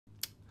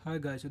Hi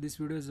guys, so this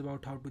video is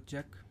about how to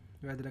check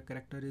whether a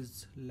character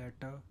is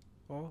letter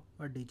or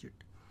a digit.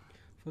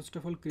 First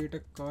of all, create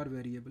a char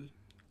variable.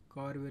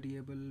 Char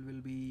variable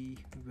will be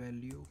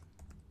value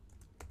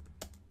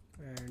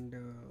and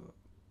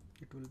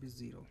it will be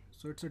 0.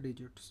 So it's a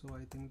digit, so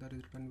I think the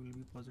return will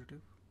be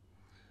positive.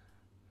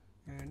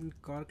 And in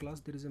char class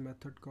there is a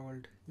method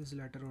called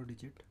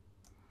isLetterOrDigit,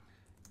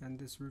 and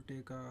this will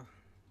take a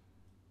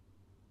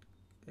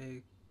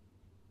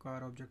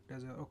char object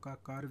as a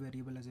char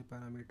variable as a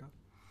parameter.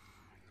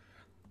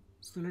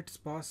 So let's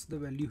pass the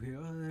value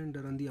here and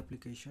run the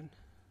application.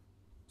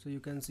 So you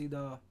can see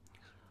the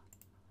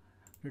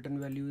return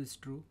value is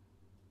true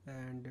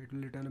and it will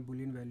return a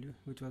boolean value,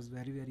 which was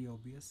very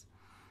obvious.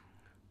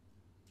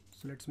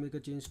 So let's make a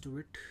change to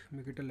it,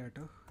 make it a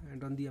letter,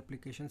 and run the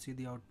application. See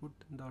the output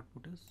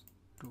is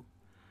true.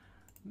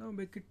 Now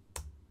make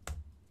it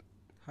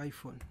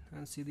hyphen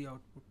and see the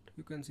output.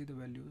 You can see the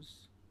value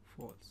is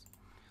false.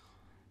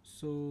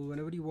 So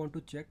whenever you want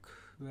to check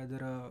whether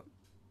a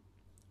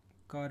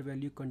char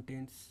value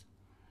contains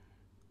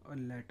a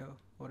letter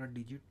or a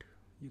digit,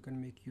 you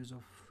can make use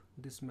of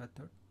this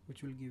method,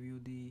 which will give you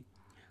the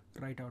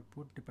right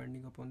output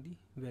depending upon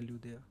the value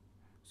there.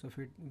 So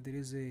if there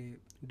is a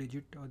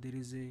digit or there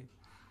is a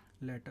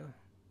letter,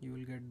 you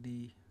will get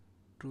the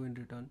true in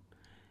return.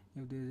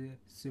 If there is a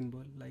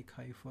symbol like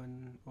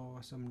hyphen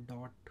or some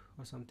dot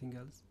or something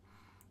else,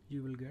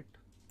 you will get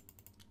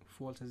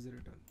false as the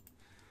return.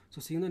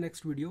 So see you in the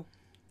next video.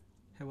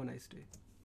 Have a nice day.